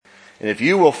And if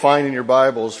you will find in your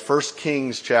Bibles, 1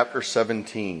 Kings chapter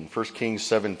 17. 1 Kings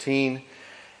 17. Have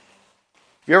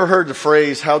you ever heard the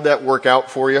phrase, how'd that work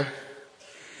out for you?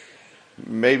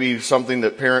 Maybe something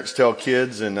that parents tell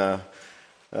kids and, they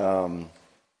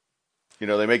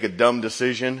make a dumb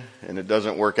decision and it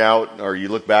doesn't work out, or you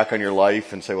look back on your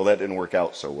life and say, well, that didn't work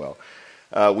out so well.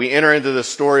 We enter into the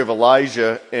story of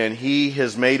Elijah, and he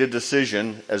has made a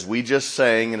decision, as we just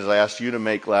sang and as I asked you to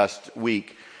make last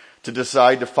week, to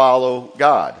decide to follow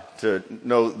God.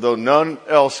 Though none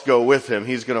else go with him,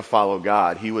 he's going to follow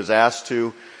God. He was asked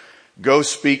to go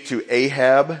speak to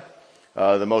Ahab,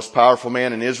 the most powerful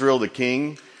man in Israel, the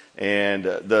king, and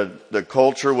the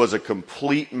culture was a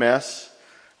complete mess.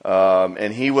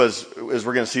 And he was, as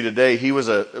we're going to see today, he was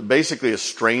basically a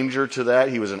stranger to that.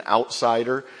 He was an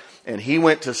outsider. And he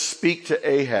went to speak to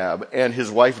Ahab and his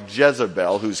wife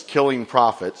Jezebel, who's killing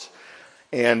prophets,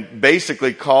 and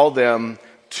basically called them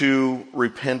to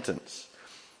repentance.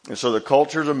 And so the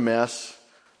culture's a mess.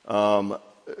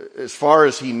 As far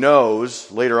as he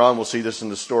knows, later on we'll see this in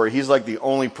the story, he's like the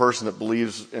only person that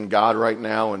believes in God right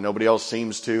now, and nobody else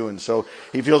seems to. And so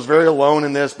he feels very alone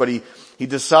in this, but he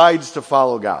decides to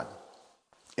follow God.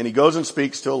 And he goes and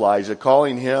speaks to Elijah,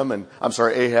 calling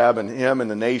Ahab and him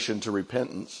and the nation to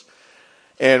repentance.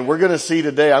 And we're going to see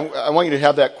today, I want you to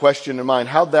have that question in mind.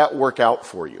 How'd that work out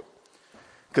for you?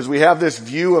 Because we have this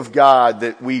view of God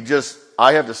that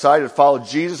I have decided to follow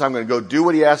Jesus. I'm going to go do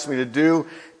what he asked me to do,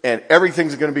 and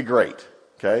everything's going to be great.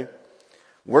 Okay?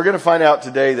 We're going to find out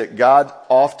today that God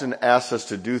often asks us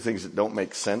to do things that don't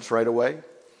make sense right away,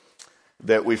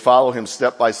 that we follow him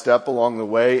step by step along the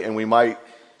way, and we might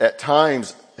at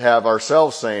times have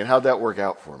ourselves saying, how'd that work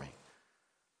out for me?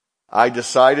 I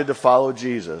decided to follow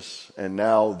Jesus, and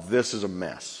now this is a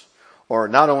mess. Or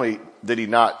not only did he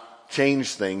not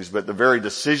change things, but the very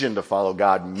decision to follow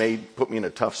God put me in a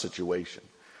tough situation.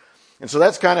 And so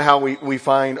that's kind of how we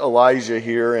find Elijah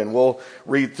here, and we'll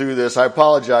read through this. I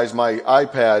apologize, my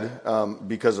iPad,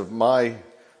 because of my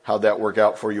how'd that work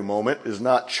out for you moment, is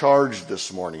not charged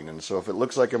this morning. And so if it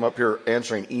looks like I'm up here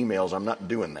answering emails, I'm not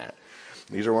doing that.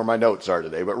 These are where my notes are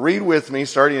today. But read with me,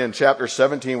 starting in chapter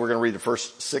 17, we're going to read the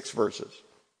first 6 verses.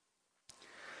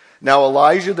 Now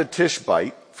Elijah the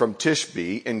Tishbite from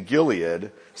Tishbe in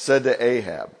Gilead said to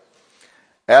Ahab,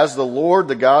 as the Lord,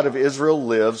 the God of Israel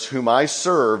lives, whom I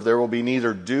serve, there will be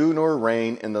neither dew nor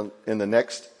rain in the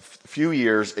next few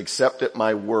years except at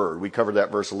my word. We covered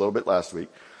that verse a little bit last week.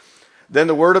 Then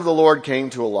the word of the Lord came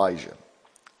to Elijah.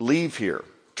 Leave here,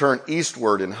 turn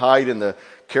eastward and hide in the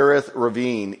Kerith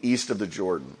ravine east of the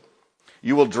Jordan.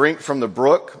 You will drink from the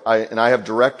brook, and I have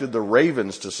directed the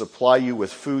ravens to supply you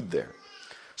with food there.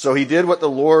 So he did what the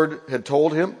Lord had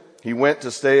told him. He went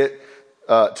to stay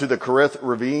to the Kerith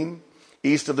ravine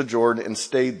east of the Jordan and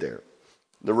stayed there.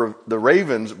 The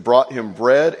ravens brought him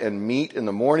bread and meat in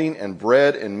the morning and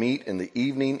bread and meat in the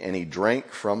evening, and he drank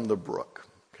from the brook.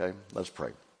 Okay, let's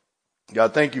pray.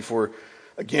 God, thank you for,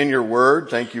 again, your word.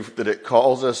 Thank you that it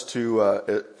calls us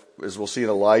to, as we'll see in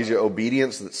Elijah,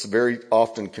 obedience that's very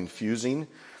often confusing.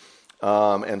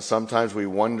 And sometimes we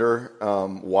wonder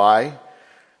why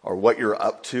or what you're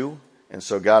up to. And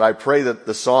so, God, I pray that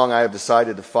the song I have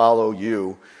decided to follow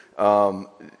you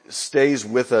stays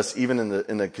with us even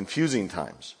in the confusing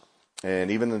times, and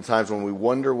even in the times when we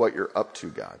wonder what you're up to,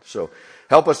 God. So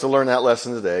help us to learn that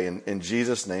lesson today. In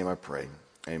Jesus' name I pray.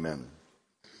 Amen.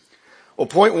 Well,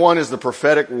 point 1 is the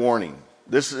prophetic warning.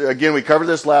 This, again, we covered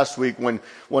this last week. When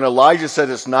Elijah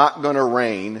said it's not going to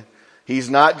rain, he's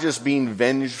not just being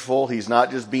vengeful. He's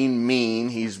not just being mean.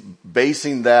 He's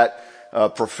basing that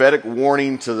prophetic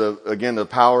warning to the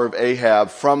power of Ahab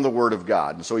from the Word of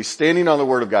God. And so he's standing on the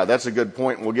Word of God. That's a good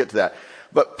point, and we'll get to that.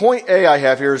 But point A I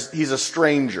have here is he's a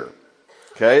stranger.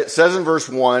 Okay, it says in verse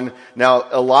 1, now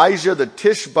Elijah the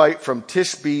Tishbite from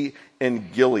Tishbe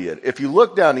in Gilead. If you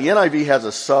look down, the NIV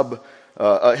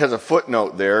has a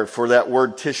footnote there for that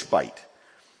word Tishbite.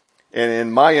 And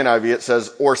in my NIV it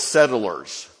says, or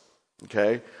settlers.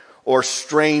 Okay, or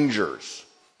strangers.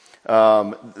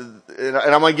 And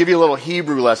I'm going to give you a little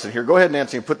Hebrew lesson here. Go ahead,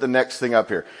 Nancy, and put the next thing up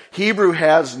here. Hebrew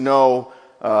has no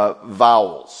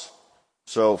vowels.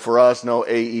 So for us, no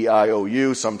A, E, I, O,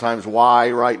 U, sometimes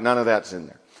Y, right? None of that's in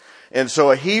there. And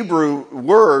so a Hebrew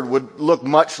word would look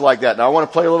much like that. Now I want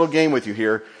to play a little game with you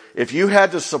here. If you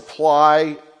had to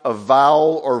supply a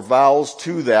vowel or vowels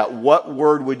to that, what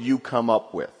word would you come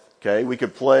up with? Okay, we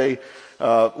could play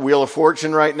Wheel of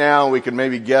Fortune right now. We could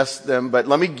maybe guess them, but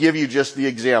let me give you just the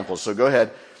examples. So go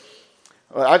ahead.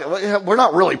 We're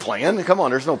not really playing. Come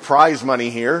on, there's no prize money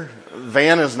here.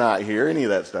 Vanna's not here, any of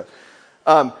that stuff.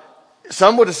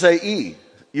 Some would say E.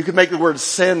 You could make the word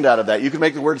send out of that. You could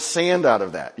make the word sand out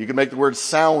of that. You could make the word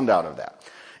sound out of that.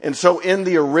 And so in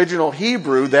the original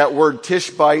Hebrew, that word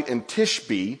tishbite and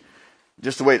tishbe,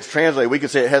 just the way it's translated, we could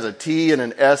say it has a T and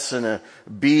an S and a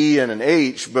B and an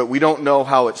H, but we don't know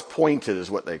how it's pointed is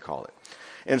what they call it.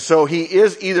 And so he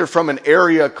is either from an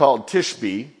area called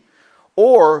Tishbe,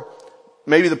 or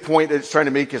maybe the point that it's trying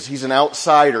to make is he's an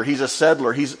outsider, he's a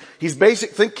settler, he's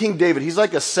basic, think King David, he's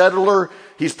like a settler,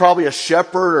 he's probably a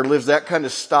shepherd or lives that kind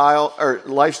of style or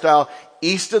lifestyle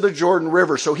east of the Jordan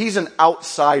River, so he's an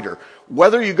outsider.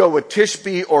 Whether you go with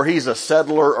Tishbe or he's a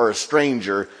settler or a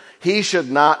stranger, he should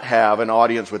not have an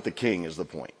audience with the king is the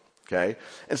point. Okay?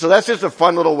 And so that's just a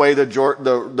fun little way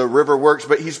the river works,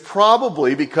 but he's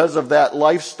probably, because of that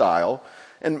lifestyle,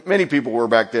 and many people were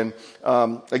back then,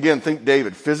 again, think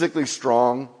David, physically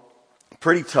strong,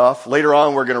 pretty tough. Later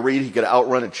on, we're going to read he could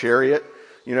outrun a chariot.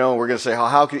 You know, we're going to say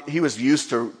how could, he was used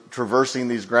to traversing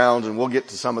these grounds, and we'll get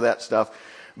to some of that stuff.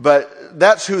 But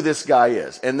that's who this guy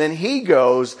is. And then he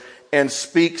goes and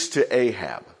speaks to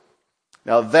Ahab.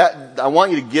 Now that, I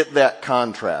want you to get that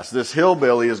contrast. This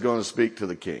hillbilly is going to speak to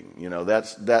the king. You know,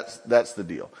 that's the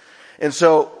deal. And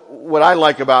so what I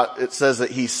like about it says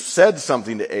that he said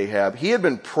something to Ahab. He had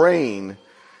been praying,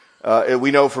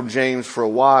 we know from James for a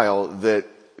while that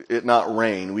it not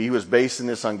rain. He was basing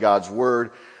this on God's word,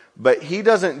 but he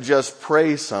doesn't just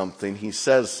pray something, he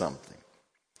says something.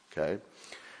 Okay?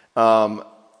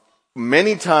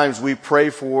 Many times we pray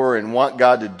for and want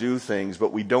God to do things,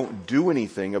 but we don't do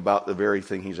anything about the very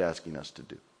thing he's asking us to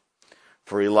do.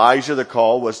 For Elijah, the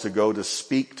call was to go to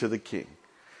speak to the king.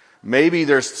 Maybe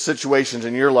there's situations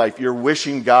in your life you're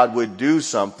wishing God would do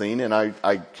something, and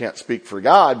I can't speak for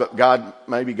God, but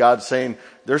maybe God's saying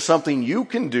there's something you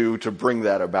can do to bring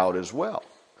that about as well.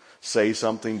 Say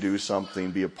something, do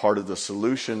something, be a part of the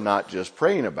solution, not just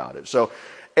praying about it. So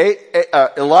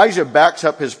Elijah backs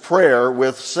up his prayer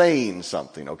with saying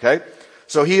something, okay?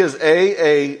 So he is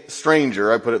a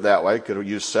stranger, I put it that way. Could have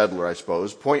used settler, I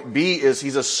suppose. Point B is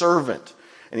he's a servant.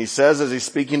 And he says as he's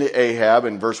speaking to Ahab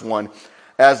in verse 1,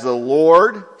 as the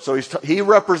Lord, so he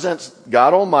represents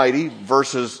God Almighty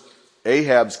versus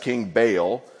Ahab's king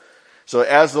Baal. So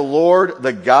as the Lord,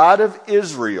 the God of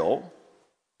Israel,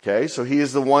 okay, so he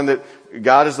is the one that,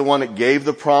 God is the one that gave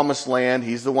the promised land.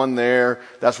 He's the one there.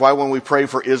 That's why when we pray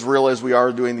for Israel as we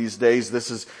are doing these days,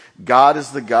 God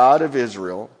is the God of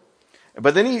Israel.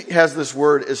 But then he has this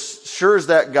word, as sure as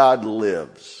that God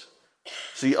lives.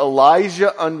 See,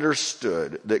 Elijah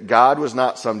understood that God was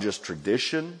not some just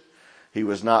tradition. He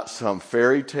was not some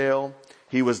fairy tale.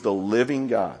 He was the living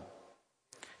God.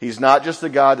 He's not just the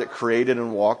God that created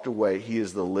and walked away. He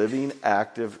is the living,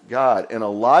 active God. And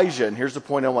Elijah, and here's the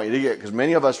point I want you to get, because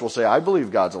many of us will say, I believe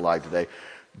God's alive today.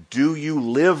 Do you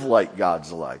live like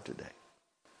God's alive today?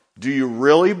 Do you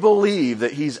really believe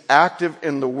that he's active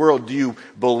in the world? Do you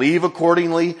believe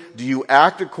accordingly? Do you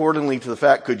act accordingly to the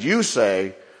fact? Could you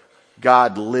say,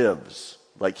 God lives?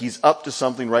 Like he's up to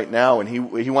something right now, and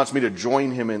he wants me to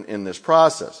join him in this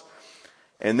process.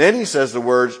 And then he says the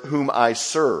words, whom I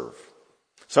serve.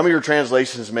 Some of your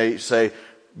translations may say,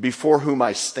 before whom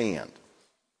I stand.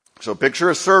 So picture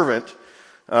a servant,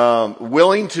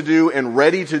 willing to do and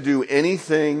ready to do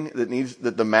anything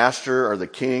that the master or the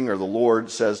king or the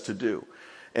Lord says to do.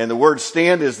 And the word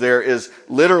stand is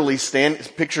literally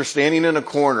picture standing in a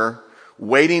corner,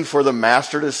 waiting for the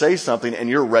master to say something, and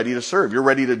you're ready to serve. You're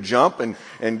ready to jump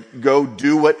and go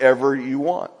do whatever you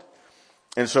want.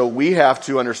 And so we have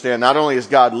to understand not only is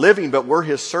God living, but we're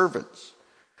his servants.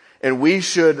 And we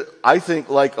should, I think,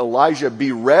 like Elijah,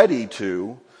 be ready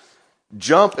to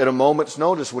jump at a moment's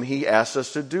notice when he asks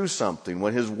us to do something,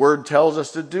 when his word tells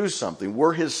us to do something.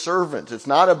 We're his servants. It's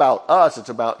not about us, it's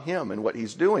about him and what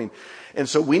he's doing. And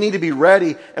so we need to be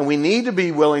ready, and we need to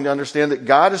be willing to understand that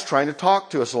God is trying to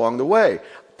talk to us along the way,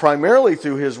 primarily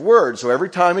through his word. So every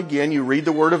time, again, you read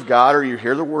the word of God or you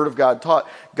hear the word of God taught,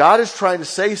 God is trying to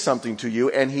say something to you,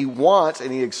 and he wants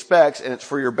and he expects, and it's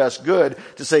for your best good,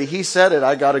 to say, he said it,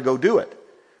 I got to go do it.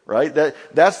 Right?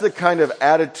 That's the kind of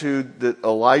attitude that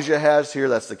Elijah has here.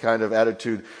 That's the kind of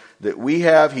attitude that we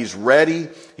have. He's ready.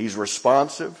 He's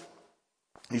responsive.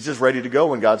 He's just ready to go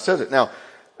when God says it. Now,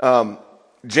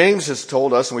 James has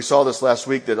told us, and we saw this last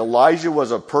week, that Elijah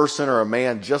was a person or a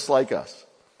man just like us.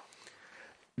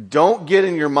 Don't get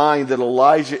in your mind that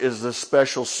Elijah is the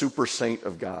special super saint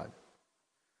of God.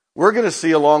 We're going to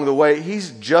see along the way,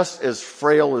 he's just as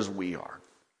frail as we are.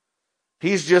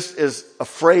 He's just as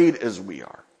afraid as we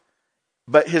are.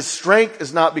 But his strength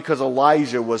is not because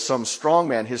Elijah was some strong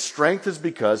man. His strength is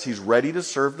because he's ready to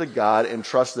serve the God and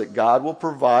trust that God will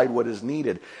provide what is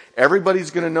needed.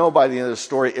 Everybody's going to know by the end of the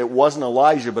story, it wasn't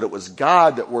Elijah, but it was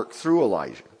God that worked through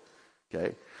Elijah.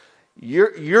 Okay?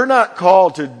 You're not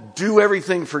called to do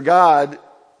everything for God.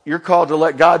 You're called to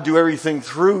let God do everything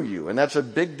through you. And that's a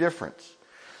big difference.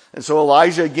 And so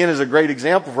Elijah, again, is a great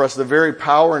example for us. The very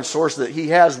power and source that he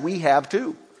has, we have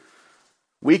too.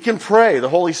 We can pray. The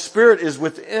Holy Spirit is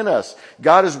within us.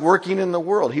 God is working in the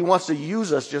world. He wants to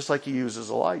use us just like he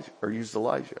uses Elijah, or used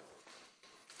Elijah.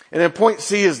 And then point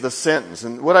C is the sentence.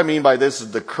 And what I mean by this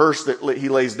is the curse that he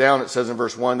lays down. It says in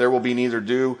verse 1, there will be neither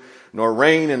dew nor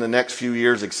rain in the next few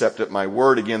years except at my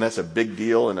word. Again, that's a big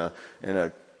deal in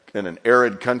an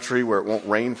arid country where it won't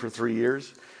rain for 3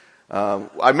 years.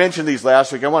 I mentioned these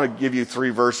last week. I want to give you 3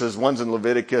 verses. One's in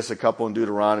Leviticus, a couple in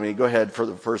Deuteronomy. Go ahead for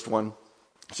the first one.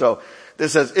 So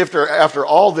this says, after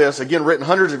all this, again written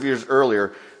hundreds of years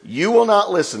earlier, you will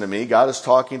not listen to me. God is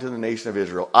talking to the nation of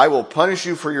Israel. I will punish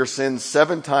you for your sins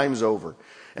 7 times over.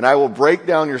 And I will break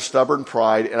down your stubborn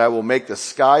pride, and I will make the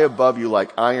sky above you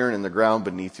like iron and the ground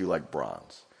beneath you like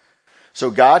bronze.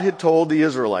 So God had told the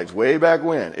Israelites way back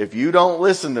when, if you don't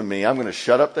listen to me, I'm going to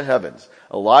shut up the heavens.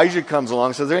 Elijah comes along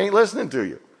and says, they ain't listening to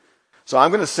you. So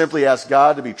I'm going to simply ask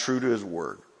God to be true to his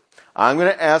word. I'm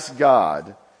going to ask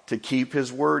God to keep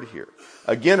his word here.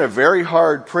 Again, a very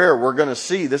hard prayer. We're going to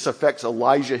see this affects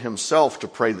Elijah himself to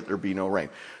pray that there be no rain.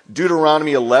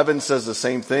 Deuteronomy 11 says the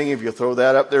same thing. If you throw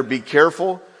that up there, be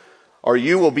careful, or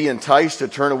you will be enticed to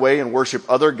turn away and worship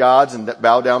other gods and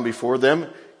bow down before them.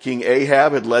 King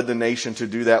Ahab had led the nation to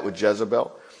do that with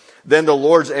Jezebel. Then the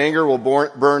Lord's anger will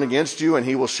burn against you, and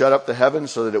he will shut up the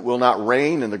heavens so that it will not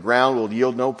rain, and the ground will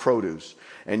yield no produce.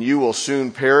 And you will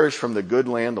soon perish from the good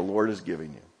land the Lord is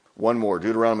giving you. One more,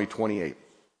 Deuteronomy 28.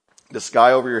 The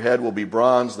sky over your head will be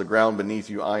bronze, the ground beneath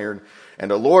you iron. And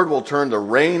the Lord will turn the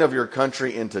rain of your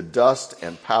country into dust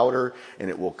and powder, and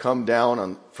it will come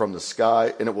down from the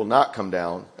sky, and it will not come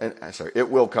down. It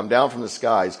will come down from the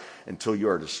skies until you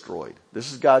are destroyed.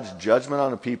 This is God's judgment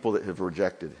on the people that have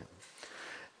rejected him.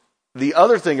 The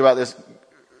other thing about this,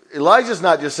 Elijah's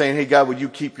not just saying, hey, God, would you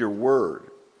keep your word?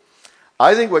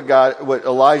 I think what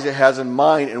Elijah has in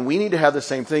mind, and we need to have the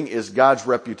same thing, is God's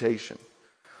reputation.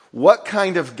 What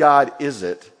kind of God is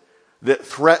it that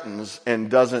threatens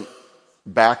and doesn't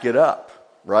back it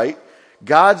up, right?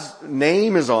 God's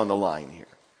name is on the line here.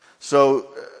 So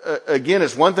again,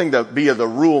 it's one thing to be the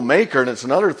rule maker, and it's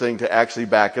another thing to actually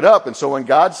back it up. And so when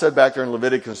God said back there in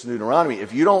Leviticus and Deuteronomy,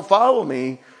 if you don't follow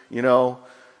me,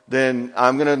 then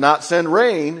I'm going to not send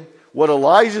rain. What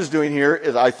Elijah's doing here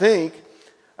is, I think,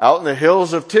 out in the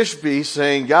hills of Tishbe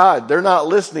saying, God, they're not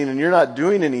listening and you're not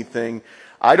doing anything.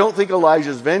 I don't think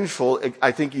Elijah's vengeful.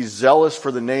 I think he's zealous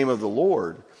for the name of the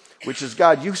Lord, which is,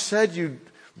 God, you said you'd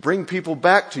bring people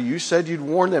back to you. You said you'd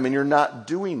warn them, and you're not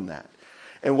doing that.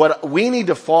 And what we need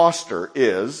to foster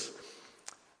is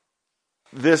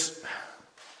this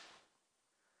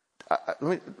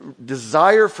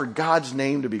desire for God's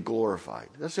name to be glorified.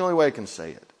 That's the only way I can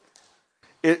say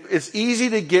it. It's easy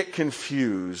to get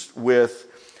confused with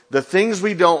the things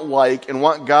we don't like and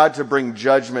want God to bring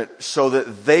judgment so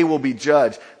that they will be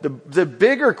judged. The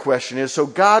bigger question is, so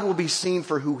God will be seen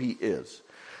for who he is.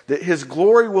 That his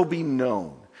glory will be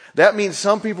known. That means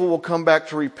some people will come back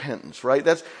to repentance, right?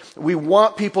 We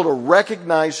want people to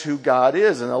recognize who God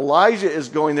is. And Elijah is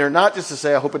going there not just to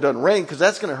say, I hope it doesn't rain, because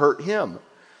that's going to hurt him.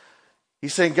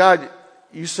 He's saying, God,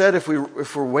 you said if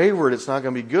we're wayward, it's not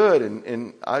going to be good.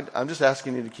 And I'm just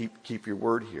asking you to keep your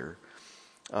word here.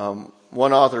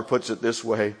 One author puts it this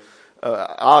way.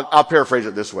 I'll paraphrase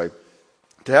it this way.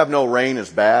 To have no rain is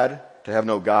bad. To have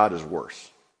no God is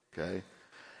worse. Okay?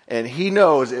 And he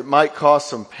knows it might cause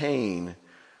some pain,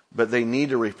 but they need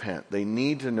to repent. They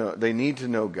need to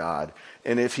know God.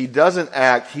 And if he doesn't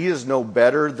act, he is no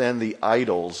better than the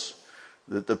idols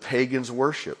that the pagans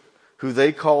worship, who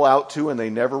they call out to and they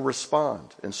never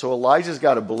respond. And so Elijah's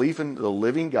got a belief in the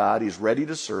living God. He's ready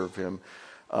to serve him.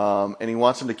 And he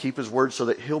wants him to keep his word so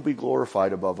that he'll be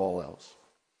glorified above all else.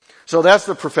 So that's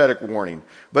the prophetic warning.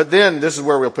 But then, this is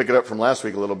where we'll pick it up from last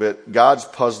week a little bit, God's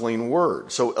puzzling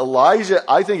word. So Elijah,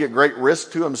 I think at great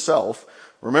risk to himself,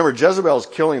 remember Jezebel's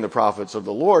killing the prophets of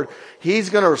the Lord, he's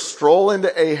going to stroll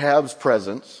into Ahab's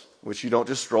presence, which you don't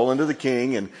just stroll into the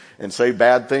king and say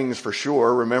bad things for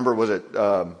sure. Remember, was it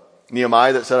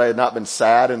Nehemiah that said, I had not been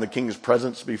sad in the king's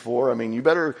presence before? I mean, you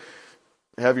better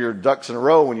have your ducks in a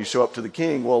row when you show up to the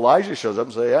king. Well, Elijah shows up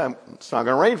and says, yeah, it's not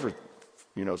going to rain for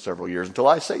several years until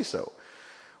I say so.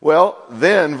 Well,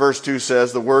 then verse 2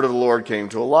 says, the word of the Lord came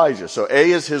to Elijah. So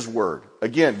A is his word.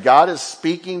 Again, God is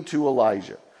speaking to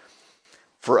Elijah.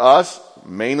 For us,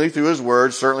 mainly through his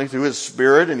word, certainly through his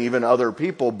spirit and even other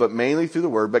people, but mainly through the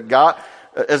word. But God,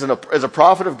 as a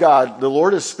prophet of God, the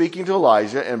Lord is speaking to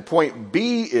Elijah, and point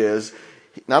B is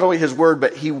not only his word,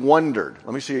 but he wondered.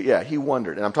 Let me see it. Yeah, he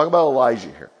wondered. And I'm talking about Elijah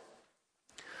here.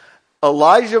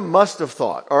 Elijah must have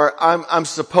thought, or I'm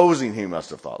supposing he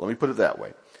must have thought. Let me put it that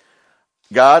way.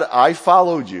 God, I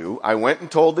followed you. I went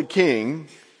and told the king,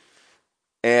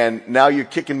 and now you're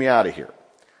kicking me out of here.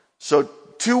 So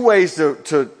two ways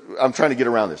I'm trying to get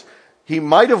around this. He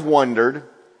might have wondered,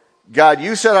 God,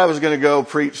 you said I was going to go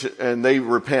preach and they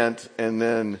repent and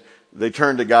then they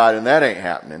turn to God and that ain't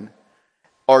happening.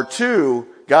 Or two,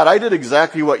 God, I did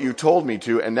exactly what you told me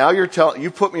to and now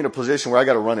you put me in a position where I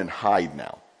got to run and hide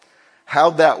now.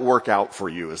 How'd that work out for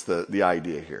you is the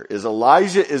idea here. Is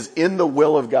Elijah is in the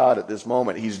will of God at this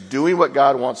moment. He's doing what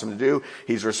God wants him to do.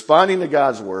 He's responding to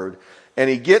God's word and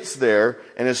he gets there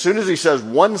and as soon as he says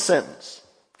one sentence,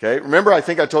 okay, remember I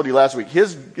think I told you last week,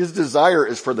 his desire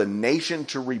is for the nation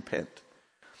to repent.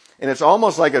 And it's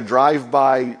almost like a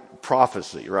drive-by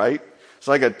prophecy, right?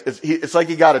 It's like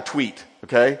he got a tweet,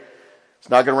 okay? It's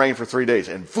not going to rain for 3 days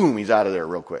and boom, he's out of there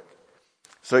real quick.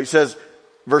 So he says,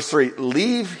 verse 3,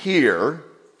 leave here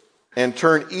and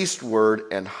turn eastward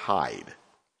and hide.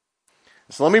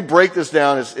 So let me break this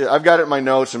down. I've got it in my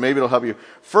notes and maybe it'll help you.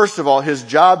 First of all, his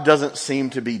job doesn't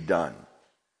seem to be done.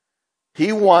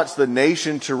 He wants the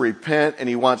nation to repent and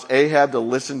he wants Ahab to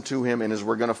listen to him. And as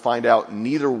we're going to find out,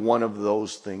 neither one of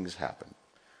those things happened.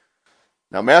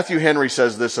 Now, Matthew Henry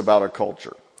says this about our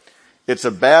culture. It's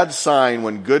a bad sign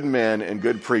when good men and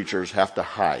good preachers have to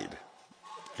hide.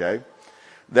 Okay?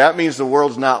 That means the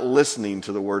world's not listening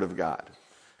to the word of God.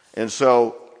 And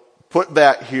so put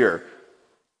that here.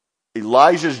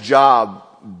 Elijah's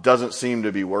job doesn't seem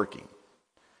to be working.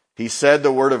 He said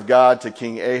the word of God to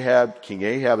King Ahab. King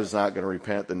Ahab is not going to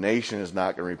repent. The nation is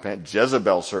not going to repent.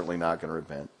 Jezebel's certainly not going to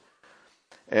repent.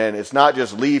 And it's not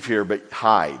just leave here, but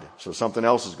hide. So something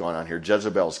else is going on here.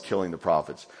 Jezebel's killing the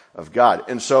prophets of God.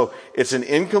 And so it's an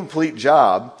incomplete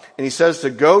job. And he says to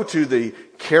go to the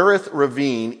Kerith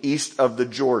ravine east of the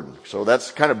Jordan. So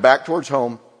that's kind of back towards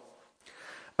home.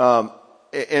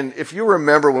 And if you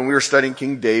remember when we were studying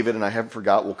King David, and I haven't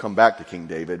forgot, we'll come back to King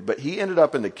David, but he ended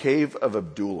up in the cave of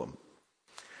Adullam.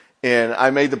 And I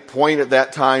made the point at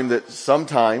that time that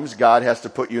sometimes God has to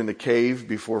put you in the cave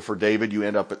before for David you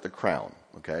end up at the crown.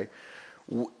 Okay?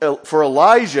 For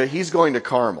Elijah, he's going to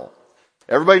Carmel.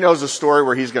 Everybody knows the story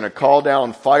where he's going to call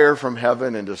down fire from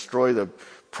heaven and destroy the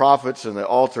prophets and the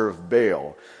altar of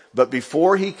Baal. But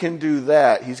before he can do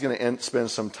that, he's going to spend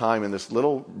some time in this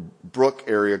little brook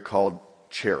area called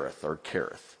Cherith or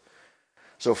Kerith.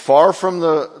 So far from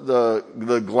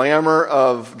the glamour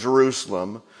of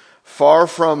Jerusalem, far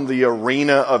from the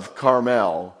arena of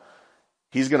Carmel,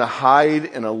 he's going to hide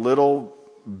in a little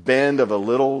bend of a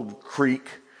little creek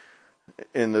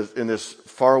in this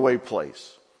faraway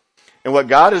place. And what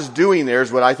God is doing there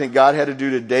is what I think God had to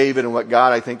do to David and what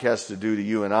God I think has to do to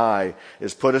you and I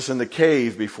is put us in the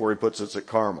cave before he puts us at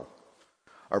Carmel.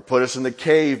 Or put us in the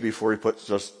cave before he puts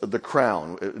us at the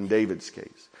crown in David's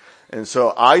case. And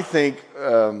so I think,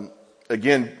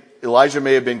 again, Elijah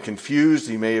may have been confused.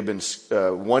 He may have been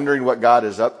wondering what God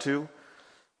is up to.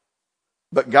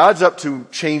 But God's up to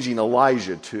changing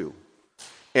Elijah too.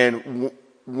 And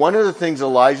one of the things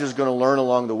Elijah is going to learn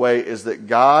along the way is that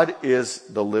God is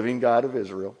the living God of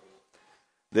Israel.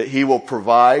 That he will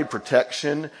provide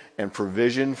protection and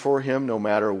provision for him no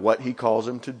matter what he calls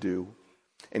him to do.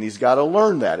 And he's got to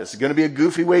learn that. It's going to be a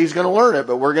goofy way he's going to learn it,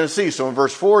 but we're going to see. So in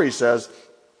verse 4 he says,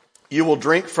 you will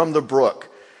drink from the brook.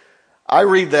 I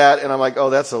read that and I'm like, oh,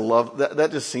 that's a love.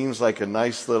 That just seems like a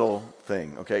nice little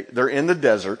thing. Okay. They're in the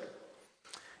desert.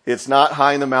 It's not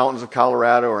high in the mountains of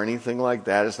Colorado or anything like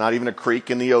that. It's not even a creek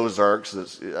in the Ozarks.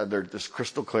 They're just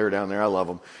crystal clear down there. I love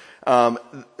them.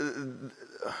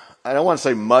 I don't want to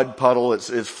say mud puddle.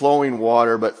 It's flowing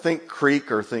water, but think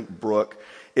creek or think brook.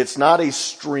 It's not a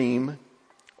stream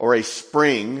or a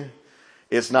spring.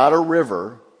 It's not a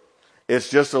river. It's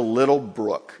just a little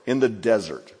brook in the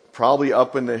desert, probably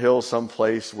up in the hill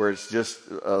someplace where it's just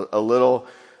a little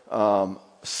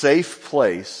safe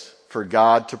place for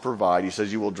God to provide. He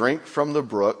says, you will drink from the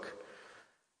brook,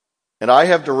 and I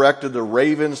have directed the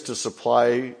ravens to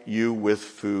supply you with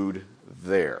food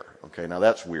there. Okay, now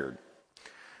that's weird.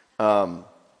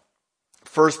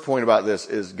 First point about this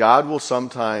is God will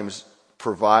sometimes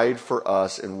provide for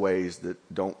us in ways that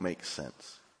don't make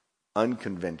sense.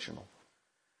 Unconventional.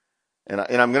 And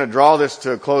I'm going to draw this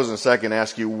to a close in a second and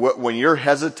ask you, when you're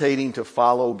hesitating to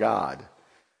follow God,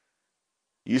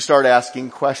 you start asking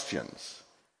questions.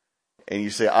 and you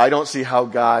say, I don't see how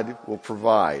God will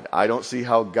provide. I don't see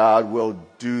how God will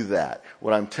do that.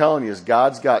 What I'm telling you is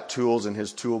God's got tools in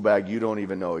his tool bag you don't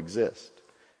even know exist.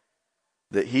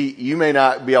 That you may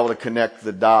not be able to connect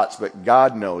the dots, but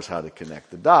God knows how to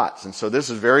connect the dots. And so this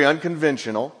is very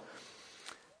unconventional.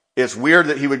 It's weird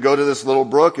that he would go to this little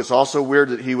brook. It's also weird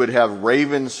that he would have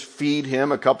ravens feed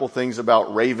him. A couple things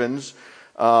about ravens.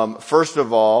 First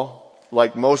of all,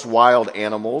 like most wild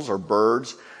animals or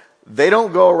birds, they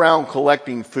don't go around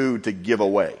collecting food to give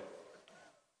away.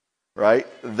 Right?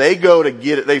 They go to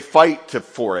get it. They fight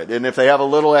for it. And if they have a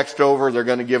little extra over, they're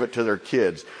going to give it to their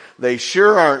kids. They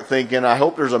sure aren't thinking, I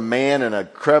hope there's a man in a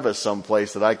crevice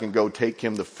someplace that I can go take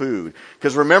him the food.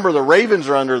 Because remember, the ravens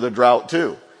are under the drought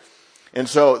too. And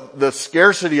so the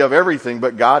scarcity of everything,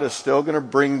 but God is still going to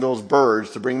bring those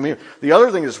birds to bring me. The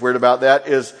other thing that's weird about that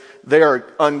is they are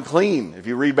unclean. If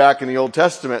you read back in the Old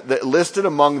Testament, that listed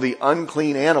among the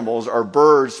unclean animals are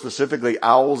birds, specifically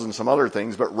owls and some other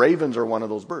things, but ravens are one of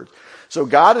those birds. So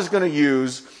God is going to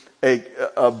use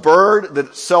a bird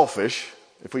that's selfish,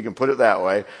 if we can put it that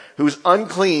way, who's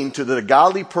unclean to that a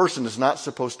godly person is not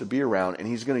supposed to be around, and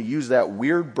he's going to use that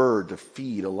weird bird to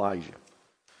feed Elijah.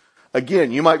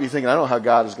 Again, you might be thinking, I don't know how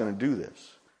God is going to do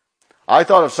this. I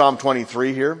thought of Psalm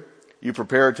 23 here. You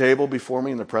prepare a table before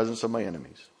me in the presence of my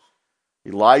enemies.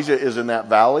 Elijah is in that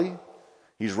valley.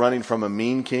 He's running from a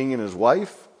mean king and his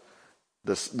wife.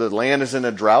 The land is in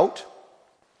a drought.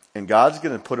 And God's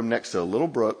going to put him next to a little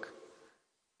brook.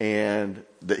 And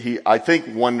that I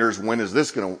think, wonders, when is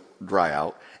this going to dry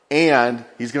out? And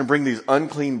he's going to bring these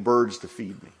unclean birds to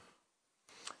feed me.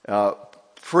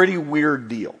 Pretty weird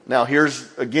deal. Now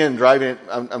here's, again,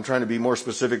 I'm trying to be more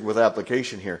specific with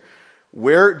application here.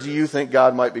 Where do you think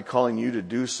God might be calling you to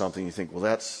do something? You think,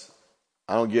 well,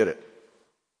 I don't get it.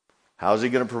 How's he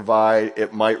going to provide?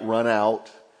 It might run out.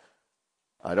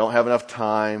 I don't have enough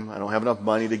time. I don't have enough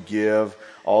money to give.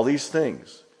 All these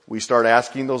things. We start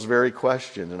asking those very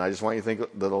questions. And I just want you to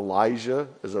think that Elijah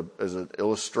is an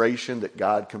illustration that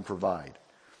God can provide.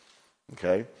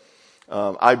 Okay?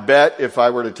 I bet if I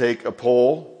were to take a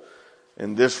poll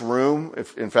in this room,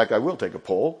 in fact I will take a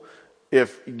poll,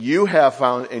 if you have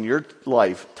found in your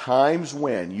life times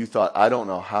when you thought, I don't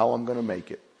know how I'm going to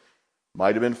make it.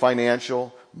 Might have been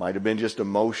financial, might have been just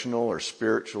emotional or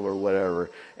spiritual or whatever.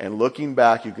 And looking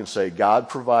back, you can say, God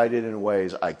provided in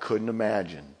ways I couldn't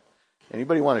imagine.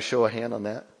 Anybody want to show a hand on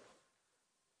that?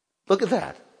 Look at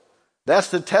that. That's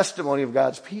the testimony of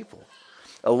God's people.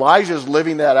 Elijah's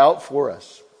living that out for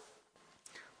us.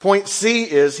 Point C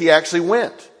is he actually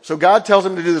went. So God tells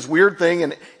him to do this weird thing,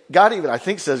 and God even, I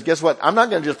think, says, guess what? I'm not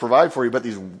going to just provide for you, but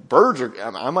these birds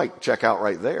I might check out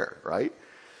right there, right?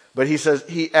 But he says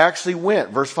he actually went.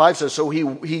 Verse 5 says, so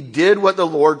he did what the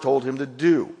Lord told him to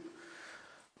do.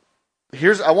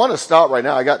 I want to stop right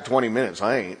now. I got 20 minutes.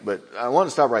 I ain't, but I want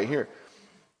to stop right here.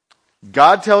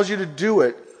 God tells you to do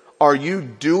it. Are you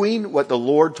doing what the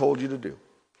Lord told you to do?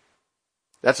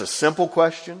 That's a simple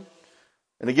question.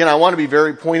 And again, I want to be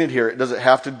very pointed here. Does it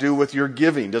have to do with your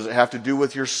giving? Does it have to do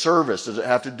with your service? Does it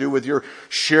have to do with your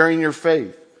sharing your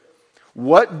faith?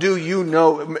 What do you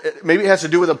know? Maybe it has to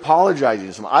do with apologizing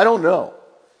to someone. I don't know.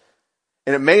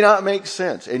 And it may not make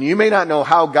sense. And you may not know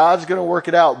how God's going to work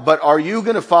it out. But are you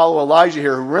going to follow Elijah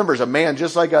here, who remembers a man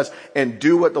just like us, and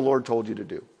do what the Lord told you to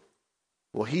do?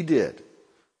 Well, he did.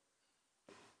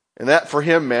 And that for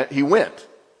him meant he went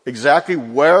exactly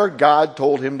where God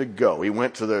told him to go. He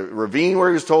went to the ravine where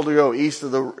he was told to go, east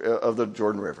of the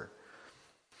Jordan River.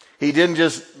 He didn't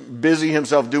just busy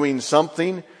himself doing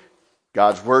something.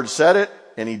 God's word said it,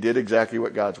 and he did exactly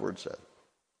what God's word said.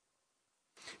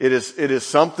 It is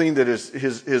something that is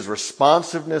his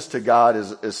responsiveness to God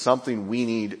is something we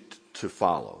need to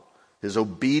follow. His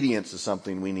obedience is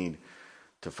something we need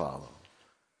to follow.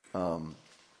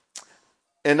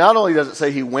 And not only does it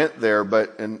say he went there,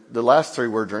 but and the last three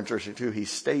words are interesting too. He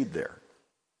stayed there.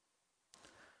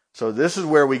 So this is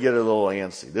where we get a little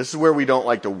antsy. This is where we don't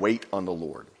like to wait on the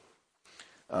Lord.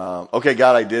 Okay,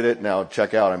 God, I did it. Now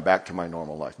check out. I'm back to my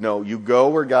normal life. No, you go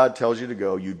where God tells you to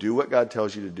go. You do what God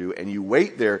tells you to do, and you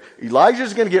wait there.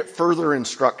 Elijah's going to get further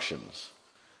instructions.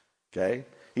 Okay?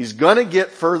 He's going to get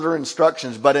further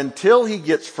instructions, but until he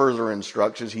gets further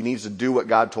instructions, he needs to do what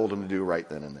God told him to do right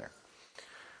then and there.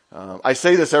 I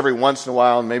say this every once in a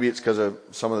while, and maybe it's because of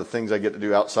some of the things I get to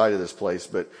do outside of this place,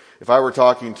 but if I were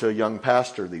talking to a young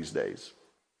pastor these days,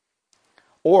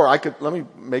 or let me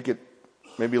make it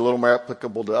maybe a little more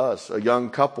applicable to us, a young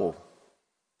couple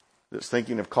that's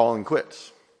thinking of calling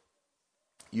quits.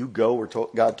 You go where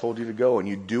God told you to go, and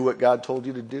you do what God told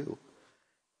you to do.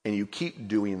 And you keep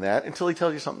doing that until he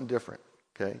tells you something different.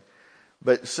 Okay?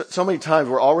 But so many times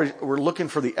we're looking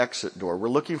for the exit door. We're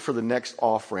looking for the next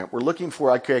off-ramp. We're looking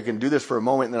for, okay, I can do this for a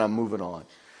moment and then I'm moving on.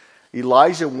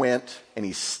 Elijah went and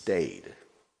he stayed.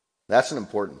 That's an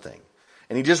important thing.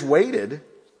 And he just waited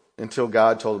until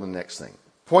God told him the next thing.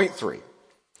 Point 3.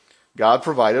 God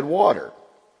provided water.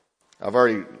 I've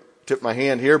already tipped my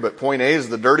hand here, but point A is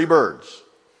the dirty birds.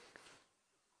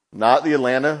 Not the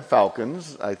Atlanta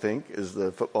Falcons, I think, is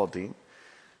the football team.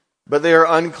 But they are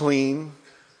unclean.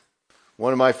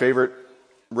 One of my favorite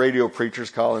radio preachers,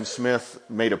 Colin Smith,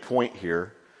 made a point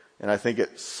here, and I think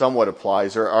it somewhat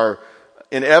applies.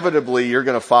 Inevitably, you're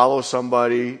going to follow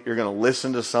somebody, you're going to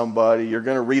listen to somebody, you're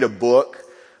going to read a book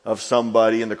of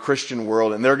somebody in the Christian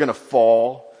world, and they're going to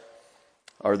fall,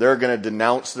 or they're going to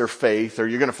denounce their faith, or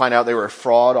you're going to find out they were a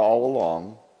fraud all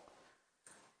along.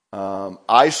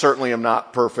 I certainly am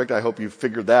not perfect. I hope you've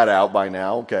figured that out by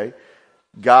now, okay?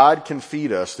 God can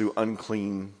feed us through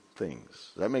unclean things.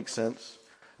 Does that make sense?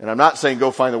 And I'm not saying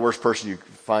go find the worst person you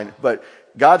can find, but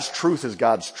God's truth is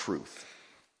God's truth.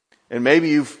 And maybe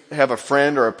you have a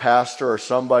friend or a pastor or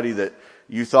somebody that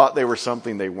you thought they were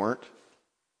something they weren't,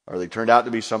 or they turned out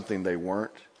to be something they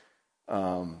weren't.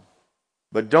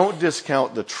 But don't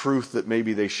discount the truth that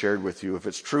maybe they shared with you. If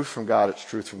it's truth from God, it's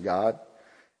truth from God.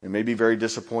 It may be very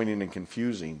disappointing and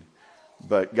confusing,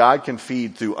 but God can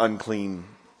feed through unclean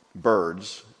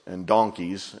birds and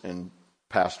donkeys and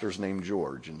pastors named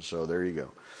George. And so there you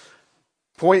go.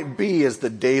 Point B is the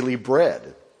daily bread.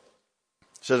 It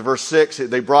says verse 6,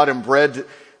 they brought him bread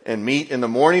and meat in the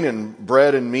morning and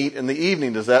bread and meat in the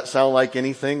evening. Does that sound like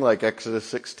anything like Exodus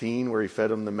 16 where he fed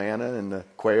them the manna and the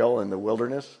quail in the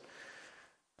wilderness?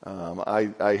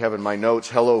 I have in my notes,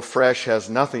 Hello Fresh has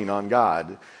nothing on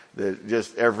God. That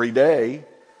just every day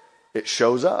it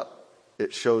shows up.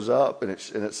 It shows up and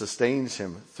it sustains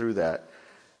him through that.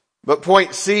 But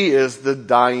point C is the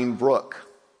dying brook.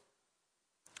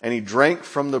 And he drank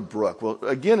from the brook. Well,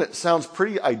 again, it sounds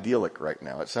pretty idyllic right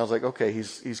now. It sounds like, okay,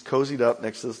 he's cozied up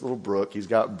next to this little brook. He's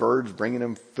got birds bringing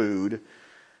him food.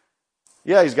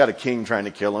 Yeah, he's got a king trying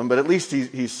to kill him, but at least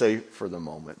he's safe for the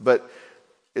moment. But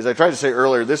as I tried to say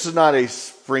earlier, this is not a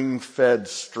spring-fed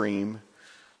stream.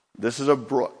 This is a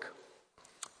brook.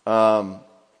 The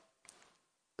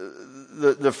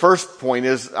first point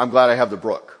is, I'm glad I have the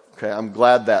brook. Okay, I'm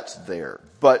glad that's there.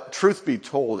 But truth be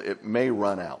told, it may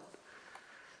run out.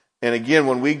 And again,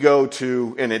 when we go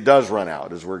to, and it does run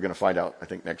out, as we're going to find out, I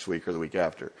think, next week or the week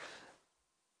after.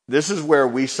 This is where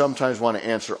we sometimes want to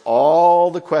answer all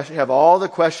the questions, have all the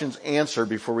questions answered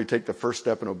before we take the first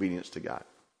step in obedience to God.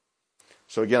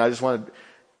 So again, I just wanted,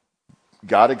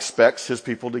 God expects his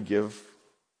people to give.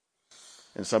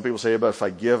 And some people say, but if I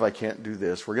give, I can't do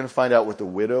this. We're going to find out with the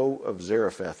widow of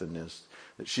Zarephath in this,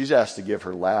 that she's asked to give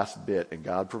her last bit, and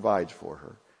God provides for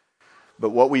her.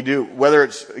 But what we do, whether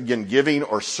it's, again, giving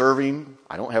or serving,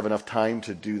 I don't have enough time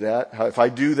to do that. If I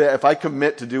do that, if I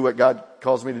commit to do what God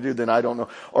calls me to do, then I don't know.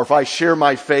 Or if I share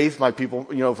my faith, my people,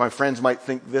 if my friends might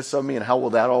think this of me, and how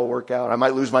will that all work out? I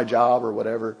might lose my job or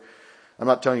whatever. I'm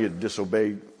not telling you to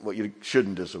disobey what you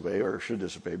shouldn't disobey or should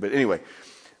disobey. But anyway,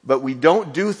 but we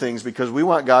don't do things because we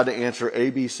want God to answer A,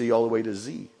 B, C, all the way to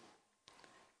Z.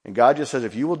 And God just says,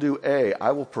 if you will do A,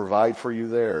 I will provide for you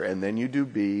there. And then you do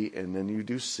B, and then you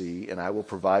do C, and I will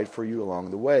provide for you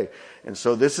along the way. And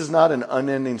so this is not an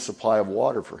unending supply of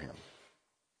water for him.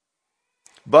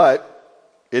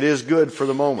 But it is good for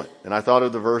the moment. And I thought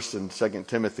of the verse in 2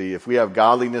 Timothy, if we have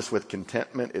godliness with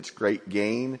contentment, it's great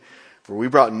gain. For we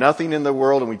brought nothing in the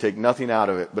world and we take nothing out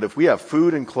of it. But if we have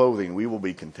food and clothing, we will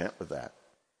be content with that.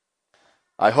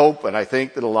 I hope and I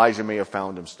think that Elijah may have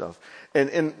found him stuff.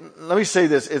 And let me say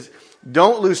this, is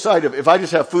don't lose sight of, if I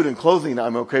just have food and clothing,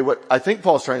 I'm okay. What I think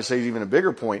Paul's trying to say is even a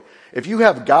bigger point. If you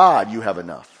have God, you have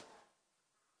enough.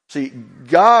 See,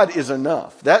 God is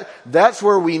enough. That's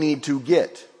where we need to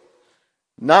get.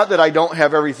 Not that I don't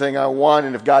have everything I want,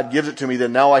 and if God gives it to me,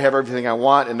 then now I have everything I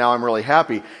want, and now I'm really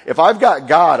happy. If I've got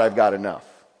God, I've got enough.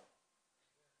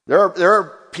 There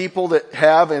are people that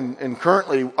have and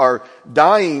currently are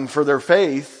dying for their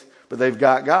faith, but they've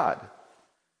got God.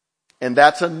 And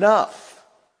that's enough.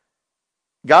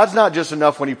 God's not just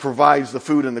enough when he provides the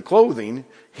food and the clothing.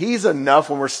 He's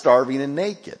enough when we're starving and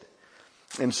naked.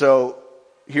 And so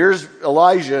here's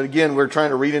Elijah. Again, we're trying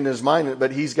to read in his mind,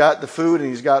 but he's got the food and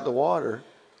he's got the water.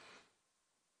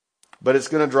 But it's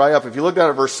going to dry up. If you look down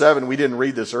at verse 7, we didn't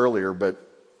read this earlier, but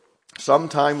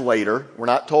sometime later, we're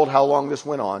not told how long this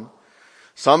went on.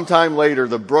 Sometime later,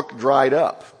 the brook dried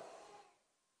up.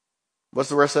 What's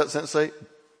the rest of that sentence say?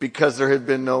 Because there had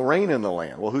been no rain in the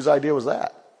land. Well, whose idea was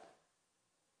that?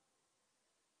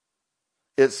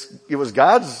 It was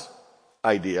God's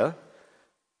idea.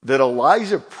 that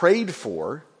Elijah prayed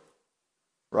for,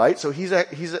 right? So he's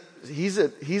in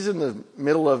the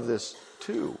middle of this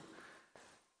too.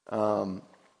 And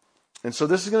so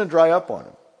this is going to dry up on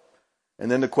him. And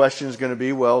then the question is going to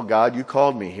be, well, God, you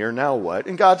called me here, now what?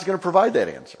 And God's going to provide that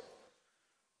answer.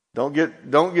 Don't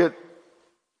get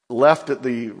left at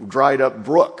the dried up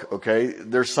brook, okay?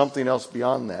 There's something else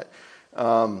beyond that.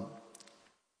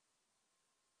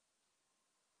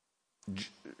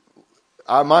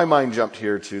 My mind jumped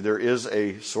here to, there is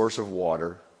a source of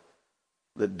water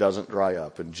that doesn't dry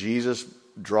up. And Jesus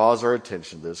draws our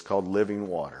attention to this, called living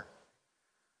water.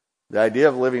 The idea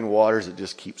of living water is it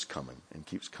just keeps coming and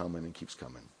keeps coming and keeps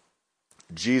coming.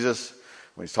 Jesus,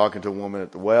 when he's talking to a woman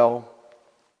at the well,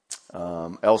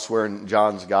 elsewhere in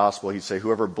John's gospel, he'd say,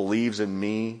 whoever believes in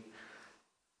me,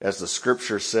 as the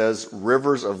scripture says,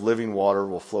 rivers of living water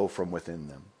will flow from within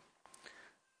them.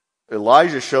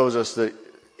 Elijah shows us that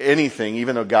anything,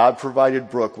 even though God provided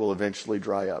brook, will eventually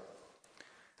dry up.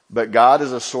 But God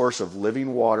is a source of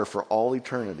living water for all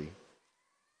eternity.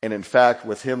 And in fact,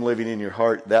 with him living in your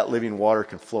heart, that living water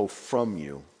can flow from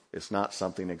you. It's not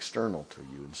something external to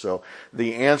you. And so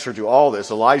the answer to all this,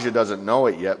 Elijah doesn't know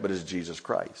it yet, but is Jesus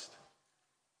Christ.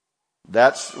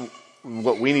 That's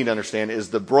what we need to understand, is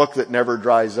the brook that never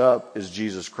dries up is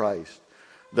Jesus Christ.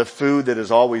 The food that is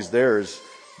always there is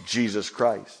Jesus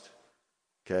Christ.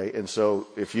 Okay? And so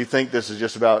if you think this is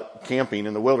just about camping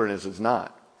in the wilderness, it's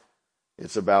not.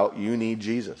 It's about you need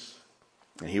Jesus.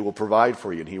 And he will provide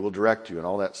for you, and he will direct you, and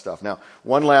all that stuff. Now,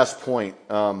 one last point.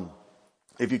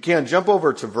 If you can, jump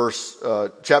over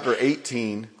to chapter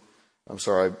 18. I'm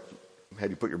sorry, I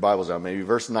had you put your Bibles out. Maybe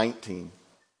verse 19.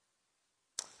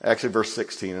 Actually, verse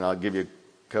 16, and I'll give you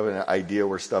kind of an idea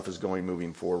where stuff is going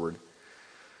moving forward.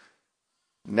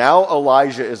 Now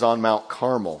Elijah is on Mount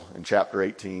Carmel in chapter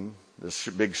 18. This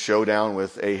big showdown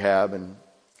with Ahab and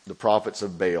the prophets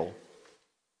of Baal.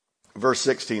 Verse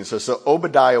 16 says, so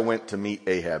Obadiah went to meet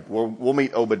Ahab. We'll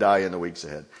meet Obadiah in the weeks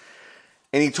ahead.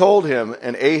 And he told him,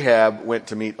 and Ahab went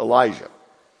to meet Elijah.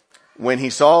 When he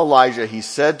saw Elijah, he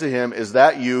said to him, is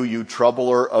that you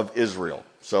troubler of Israel?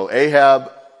 So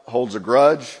Ahab holds a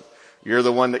grudge. You're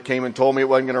the one that came and told me it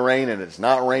wasn't going to rain, and it's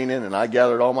not raining, and I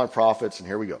gathered all my prophets, and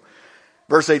here we go.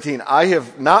 Verse 18, I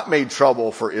have not made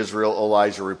trouble for Israel,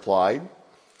 Elijah replied,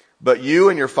 but you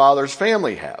and your father's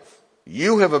family have.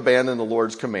 You have abandoned the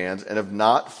Lord's commands and have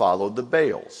not followed the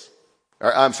Baals.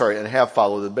 And have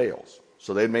followed the Baals.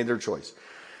 So they'd made their choice.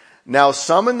 Now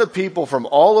summon the people from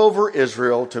all over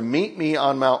Israel to meet me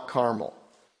on Mount Carmel,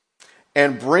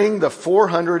 and bring the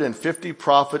 450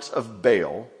 prophets of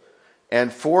Baal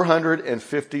and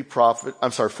 400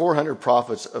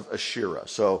 prophets of Asherah.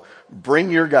 So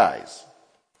bring your guys.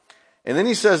 And then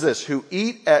he says this, who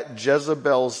eat at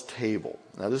Jezebel's table.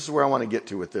 Now this is where I want to get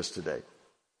to with this today.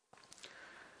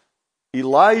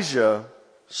 Elijah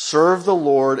served the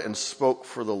Lord and spoke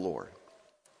for the Lord.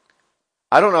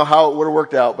 I don't know how it would have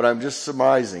worked out, but I'm just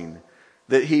surmising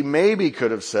that he maybe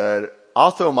could have said,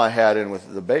 I'll throw my hat in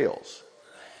with the Baals.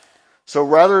 So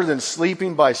rather than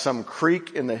sleeping by some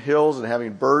creek in the hills and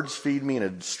having birds feed me in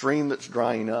a stream that's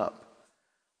drying up,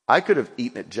 I could have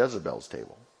eaten at Jezebel's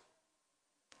table.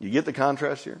 You get the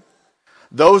contrast here?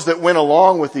 Those that went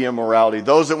along with the immorality,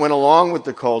 those that went along with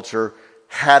the culture,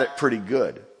 had it pretty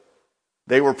good.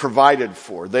 They were provided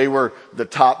for. They were the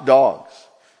top dogs.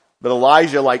 But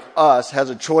Elijah, like us,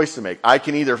 has a choice to make. I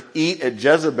can either eat at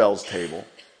Jezebel's table,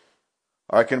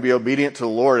 or I can be obedient to the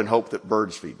Lord and hope that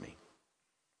birds feed me.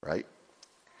 Right?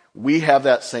 We have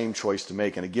that same choice to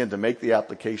make. And again, to make the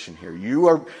application here,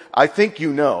 I think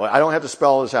you know, I don't have to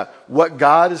spell all this out, what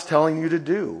God is telling you to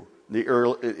do. The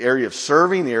area of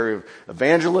serving, the area of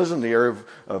evangelism, the area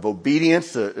of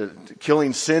obedience, the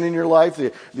killing sin in your life,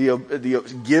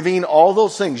 the giving, all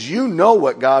those things. You know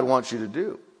what God wants you to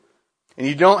do. And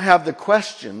you don't have the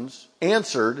questions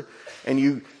answered, and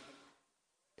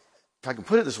if I can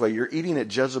put it this way, you're eating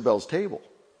at Jezebel's table.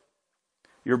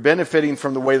 You're benefiting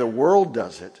from the way the world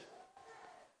does it,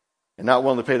 and not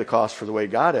willing to pay the cost for the way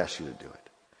God asks you to do it.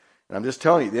 And I'm just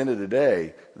telling you, at the end of the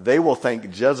day, they will thank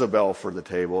Jezebel for the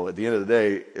table. At the end of the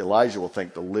day, Elijah will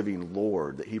thank the living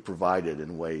Lord that he provided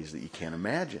in ways that you can't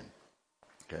imagine.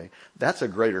 Okay? That's a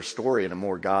greater story and a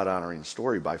more God-honoring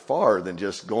story by far than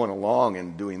just going along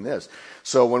and doing this.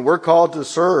 So when we're called to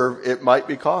serve, it might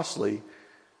be costly,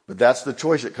 but that's the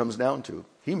choice it comes down to.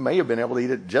 He may have been able to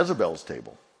eat at Jezebel's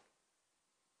table.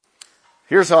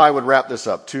 Here's how I would wrap this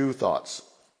up. 2 thoughts.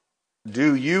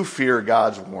 Do you fear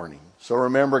God's warning? So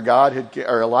remember,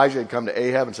 Elijah had come to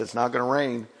Ahab and said, it's not going to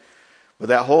rain. But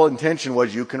that whole intention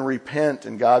was you can repent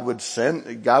and God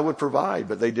would provide,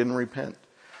 but they didn't repent.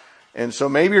 And so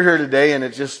maybe you're here today and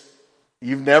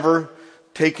you've never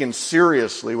taken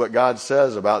seriously what God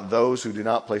says about those who do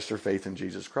not place their faith in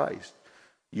Jesus Christ.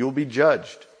 You'll be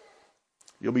judged.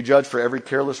 You'll be judged for every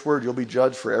careless word. You'll be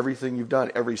judged for everything you've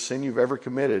done, every sin you've ever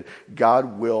committed.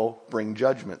 God will bring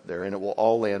judgment there, and it will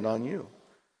all land on you.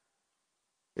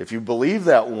 If you believe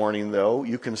that warning, though,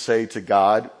 you can say to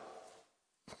God,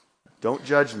 don't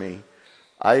judge me.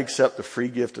 I accept the free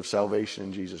gift of salvation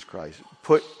in Jesus Christ.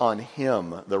 Put on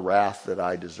him the wrath that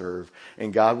I deserve,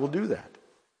 and God will do that.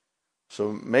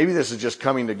 So maybe this is just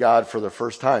coming to God for the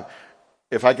first time.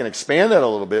 If I can expand that a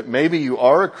little bit, maybe you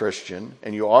are a Christian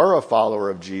and you are a follower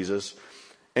of Jesus,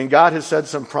 and God has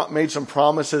made some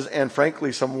promises and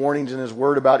frankly some warnings in his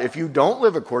word about if you don't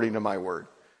live according to my word,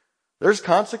 there's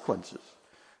consequences.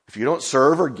 If you don't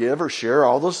serve or give or share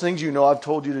all those things you know I've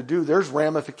told you to do, there's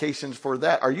ramifications for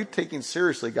that. Are you taking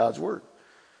seriously God's word?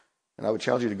 And I would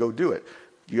challenge you to go do it.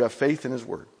 Do you have faith in his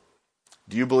word?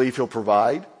 Do you believe he'll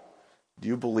provide? Do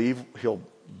you believe he'll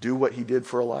do what he did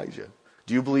for Elijah?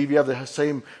 Do you believe you have the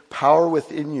same power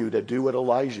within you to do what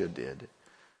Elijah did?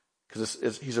 Because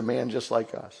he's a man just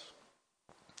like us.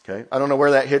 Okay? I don't know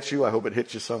where that hits you. I hope it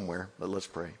hits you somewhere. But let's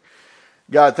pray.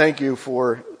 God, thank you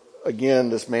for, again,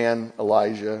 this man,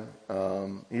 Elijah.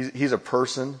 He's a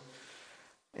person.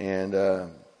 And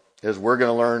as we're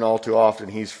going to learn all too often,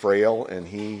 he's frail and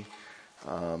he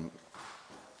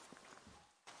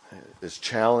is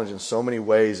challenged in so many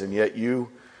ways. And yet you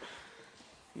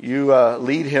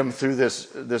lead him through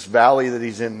this valley that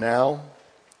he's in now,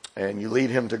 and you lead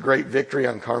him to great victory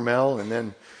on Carmel, and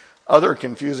then other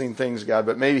confusing things, God.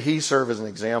 But maybe he serve as an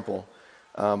example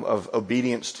of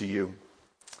obedience to you.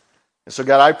 And so,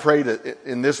 God, I pray that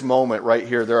in this moment right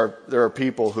here, there are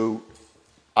people who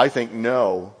I think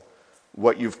know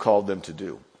what you've called them to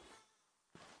do,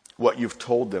 what you've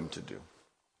told them to do.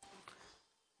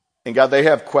 And God, they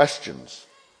have questions.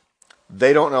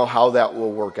 They don't know how that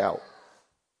will work out.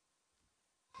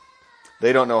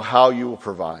 They don't know how you will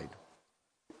provide.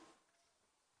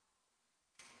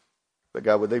 But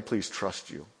God, would they please trust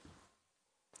you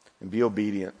and be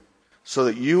obedient so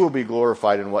that you will be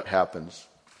glorified in what happens.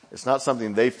 It's not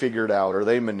something they figured out or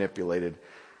they manipulated,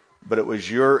 but it was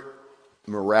your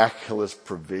miraculous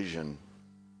provision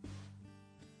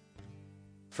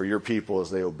for your people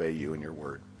as they obey you and your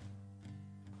word.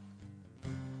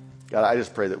 God, I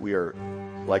just pray that we are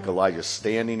like Elijah,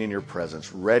 standing in your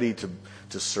presence, ready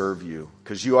to serve you,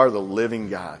 because you are the living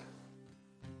God.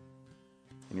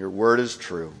 And your word is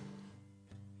true.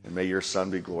 And may your Son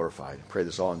be glorified. I pray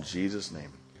this all in Jesus'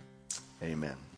 name. Amen.